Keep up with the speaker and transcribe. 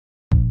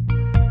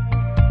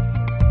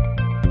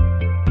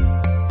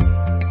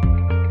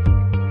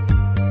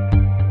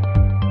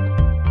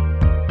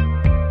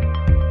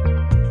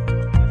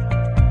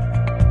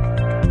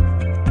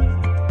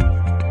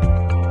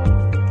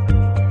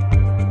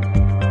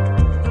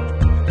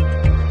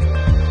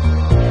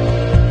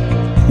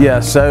Yeah,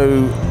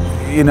 so,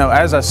 you know,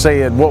 as I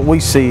said, what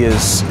we see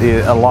is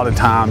a lot of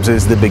times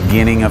is the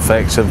beginning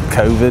effects of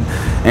COVID,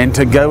 and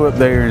to go up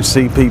there and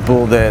see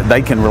people that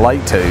they can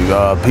relate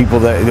to,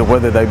 people that,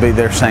 whether they be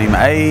their same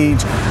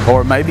age,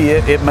 or maybe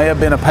it may have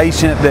been a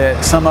patient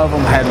that some of them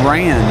had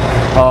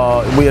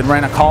we had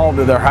ran a call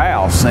to their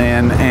house,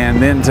 and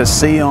then to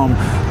see them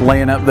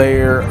laying up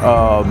there,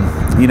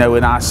 you know,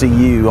 in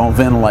ICU on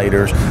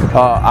ventilators,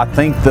 I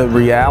think the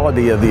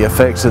reality of the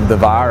effects of the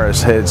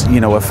virus has,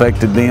 you know,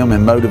 affected them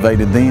and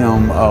motivated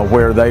them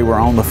where they were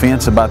on the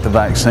fence about the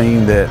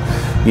vaccine. That,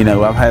 you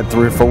know, I've had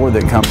 3 or 4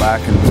 that come back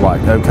and it's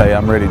like, okay,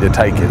 I'm ready to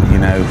take it, you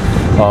know,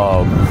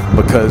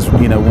 because,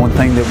 you know, one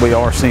thing that we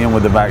are seeing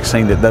with the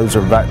vaccine, that those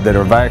that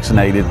are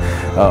vaccinated,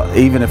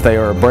 even if they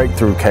are a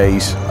breakthrough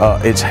case,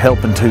 it's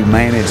helping to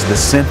manage the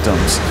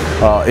symptoms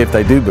if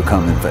they do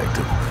become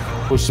infected.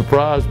 I was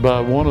surprised by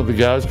one of the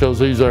guys because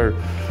he's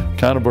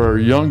kind of our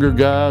younger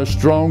guy,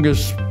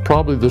 strongest,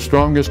 probably the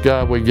strongest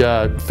guy we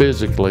got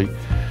physically.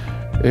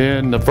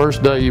 And the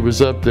first day he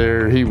was up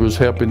there, he was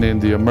helping in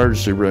the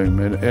emergency room.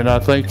 And I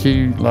think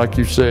he, like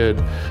you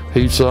said,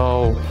 he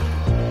saw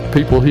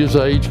people his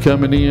age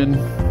coming in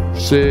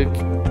sick,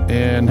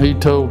 and he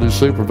told his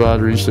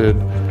supervisor, he said,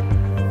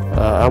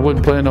 I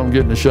wasn't planning on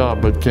getting the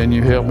shot, but can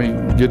you help me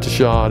get the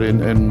shot?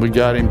 And we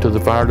got him to the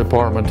fire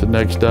department the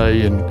next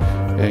day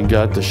and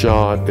got the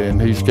shot, and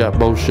he's got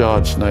both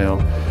shots now.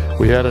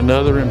 We had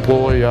another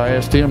employee, I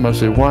asked him, I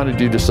said, why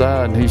did you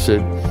decide? And he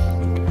said,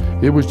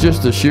 it was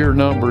just the sheer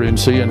number and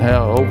seeing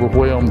how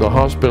overwhelmed the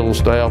hospital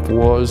staff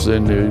was,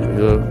 and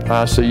the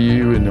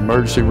ICU and the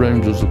emergency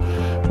rooms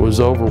was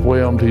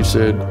overwhelmed. He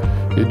said,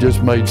 it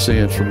just made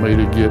sense for me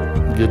to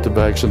get the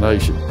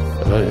vaccination.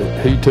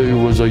 He too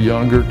was a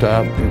younger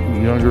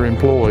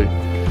employee,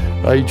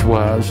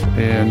 age-wise,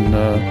 and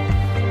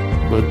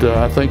but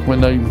I think when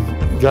they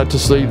got to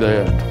see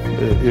that,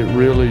 it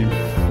really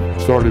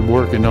started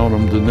working on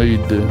them the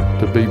need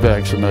to be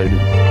vaccinated.